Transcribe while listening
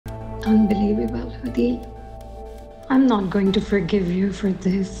Unbelievable, Adeel. I'm not going to forgive you for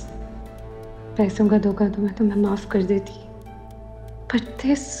this. पैसों का धोखा तो मैं तुम्हें माफ कर देती, but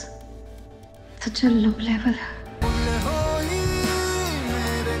this such a low level.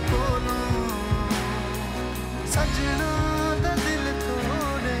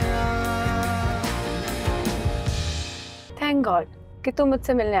 Thank God कि तुम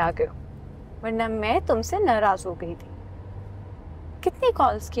मुझसे मिलने आ गए हो, वरना मैं तुमसे नाराज हो गई थी। कितनी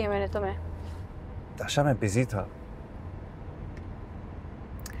कॉल्स किए मैंने तुम्हें? ताशा मैं बिजी था।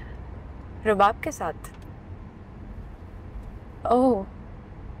 रुबाब के साथ? ओह,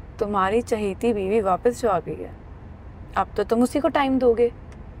 तुम्हारी चहेती बीवी वापस जो आ गई है, अब तो तुम उसी को टाइम दोगे।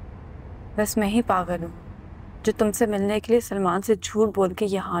 बस मैं ही पागल हूँ जो तुमसे मिलने के लिए सलमान से झूठ बोल के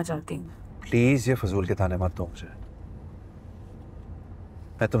यहाँ आ जाती हूँ। प्लीज ये फजूल के ताने मत दो मुझे।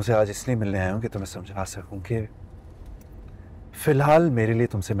 मैं तुमसे आज इसलिए मिलने आया हूँ कि तुम्हें समझा सकूं कि फिलहाल मेरे लिए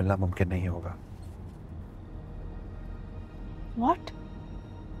तुमसे मिलना मुमकिन नहीं होगा। What?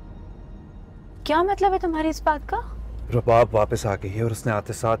 क्या मतलब है तुम्हारी इस बात का? रुबाब वापस आ गई है और उसने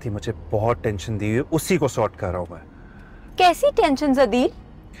आते साथ ही मुझे बहुत टेंशन दी है, उसी को सॉर्ट कर रहा हूं मैं। कैसी टेंशन अदील?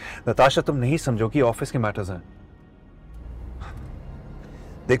 नताशा तुम नहीं समझोगी, ऑफिस के मैटर्स हैं।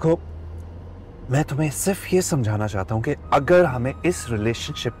 देखो मैं तुम्हें सिर्फ ये समझाना चाहता हूं कि अगर हमें इस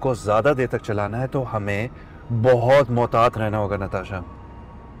रिलेशनशिप को ज्यादा देर तक चलाना है तो हमें बहुत मोहतात रहना होगा नताशा।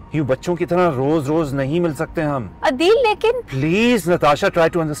 यूं बच्चों की तरह रोज रोज नहीं मिल सकते हम। अदील लेकिन please Natasha try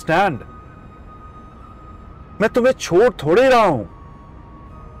to understand. मैं तुम्हें छोड़ थोड़े रहा हूं,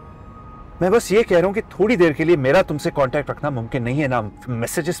 मैं बस ये कह रहा हूं कि थोड़ी देर के लिए मेरा तुमसे कांटेक्ट रखना मुमकिन नहीं है, ना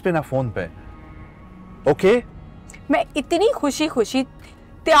मैसेजेस पे ना फोन पे। ओके? मैं इतनी खुशी खुशी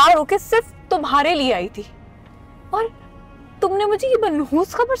तैयार होके सिर्फ तुम्हारे लिए आई थी और तुमने मुझे ये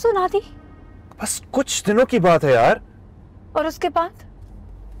मनहूस खबर सुना दी। बस कुछ दिनों की बात है यार। और उसके बाद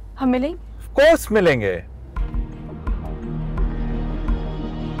हम मिलेंगे? ऑफ कोर्स मिलेंगे।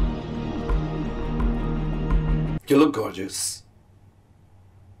 You look gorgeous.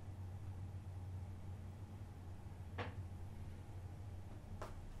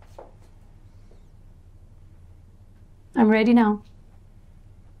 I'm ready now.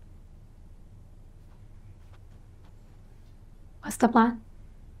 What's the plan?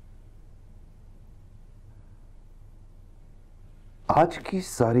 आज की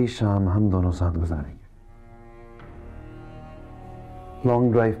सारी शाम हम दोनों साथ गुजारेंगे।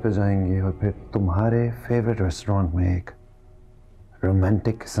 लॉन्ग ड्राइव पे जाएंगे और फिर तुम्हारे फेवरेट रेस्टोरेंट में एक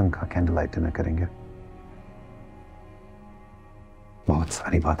रोमांटिक किस्म का कैंडल लाइट डिनर करेंगे। बहुत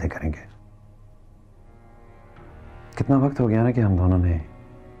सारी बातें करेंगे। कितना वक्त हो गया ना कि हम दोनों ने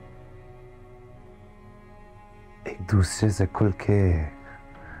एक दूसरे से खुल के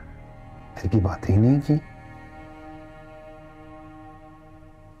फिर की बातें ही नहीं की।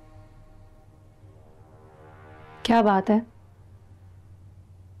 क्या बात है,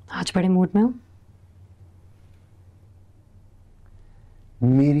 आज बड़े मूड में हूं?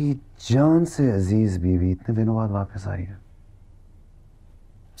 मेरी जान से अजीज बीवी इतने दिनों बाद वापस आई है,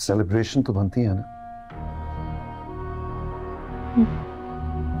 सेलिब्रेशन तो बनती है ना।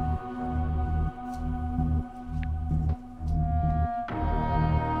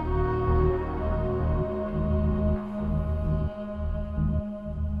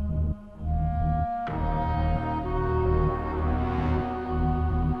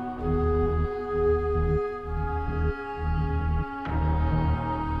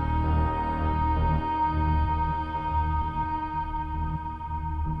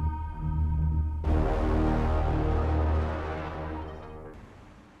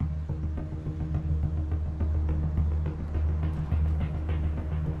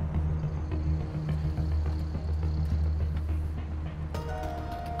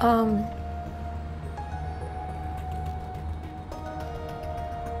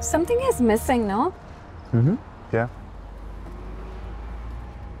 Something is missing, no? Yeah.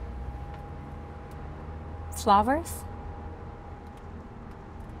 Flowers?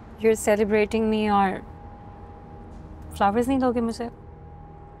 You're celebrating me और flowers नहीं दोगे मुझे?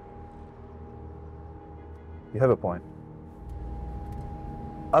 You have a point.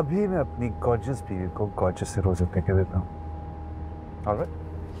 अभी मैं अपनी गॉर्जियस बीवी को गॉर्जियस से रोज लेके देता हूँ। All right?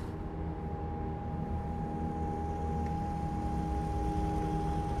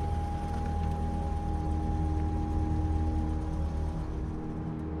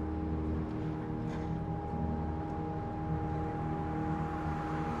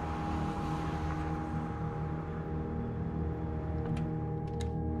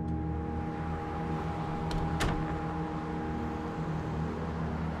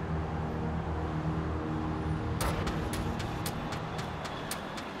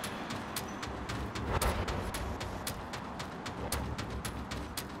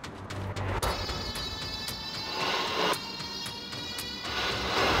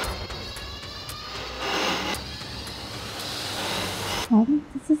 Oh,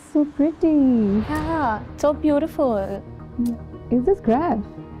 this is so pretty. Yeah, so beautiful. Is this graph?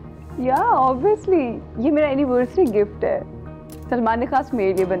 Yeah, obviously. ये मेरा एनिवर्सरी गिफ्ट है। सलमान ने खास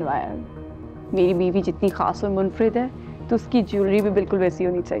मेरे लिए बनवाया है। मेरी बीवी जितनी खास और मुनफरिद है, तो उसकी ज्वेलरी भी बिल्कुल वैसी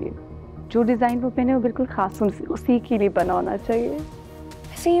होनी चाहिए। जो डिज़ाइन वो पहने वो बिल्कुल खास उसी के लिए बना होना चाहिए।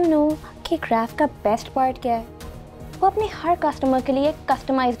 वैसे यू नो कि क्राफ्ट का बेस्ट पार्ट क्या है? वो अपने हर कस्टमर के लिए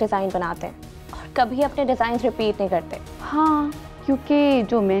कस्टमाइज्ड डिज़ाइन बनाते हैं और कभी अपने डिज़ाइन रिपीट नहीं करते। हाँ, क्योंकि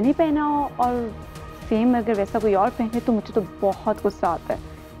जो मैंने पहना हो और सेम अगर वैसा कोई और पहने तो मुझे तो बहुत गुस्सा आता है।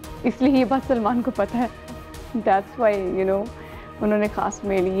 इसलिए ये बात सलमान को पता है। That's why you know उन्होंने खास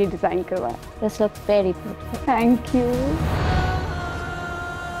मेरे लिए ये डिज़ाइन करवाया। This looks very beautiful. Thank you.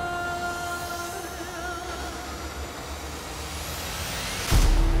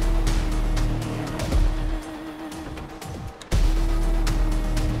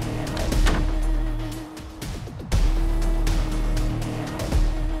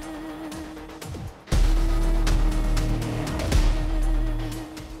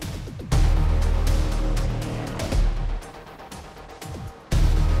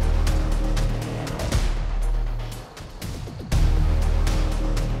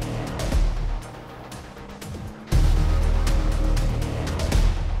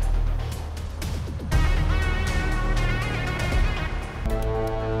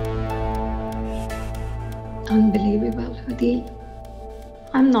 Unbelievable, Adeel.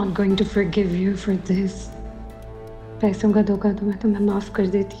 I'm not going to forgive you for this. पैसों का धोखा तो मैं तुम्हें माफ कर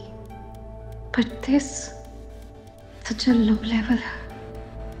देती, but this such a low level.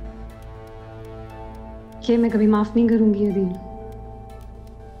 ये मैं कभी माफ नहीं करूंगी Adeel.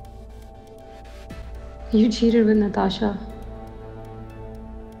 You cheated with Natasha.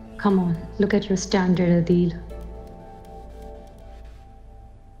 Come on, look at your standard, Adeel.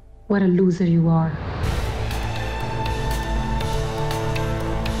 What a loser you are.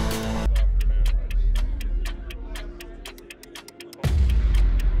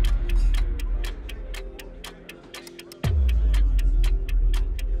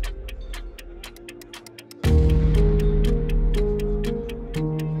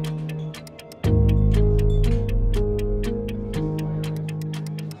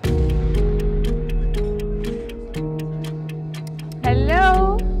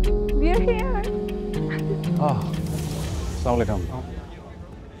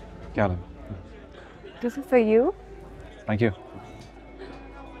 क्या हाल है? This is for you. Thank you.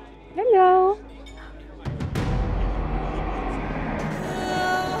 Hello.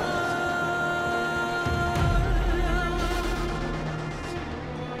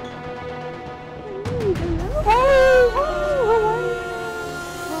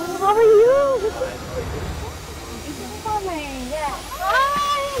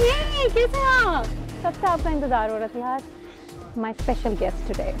 सबसे आपका इंतजार हो रहा था यार. My special guest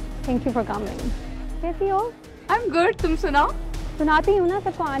today. Thank you for coming. कैसी हो? I'm good. तुम सुनाओ? सुनाती हूँ ना,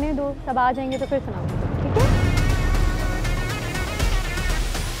 सबको आने दो. सब आ जाएंगे तो फिर सुनाऊंगी. ठीक है?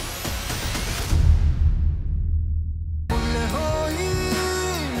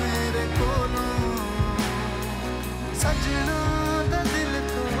 सजना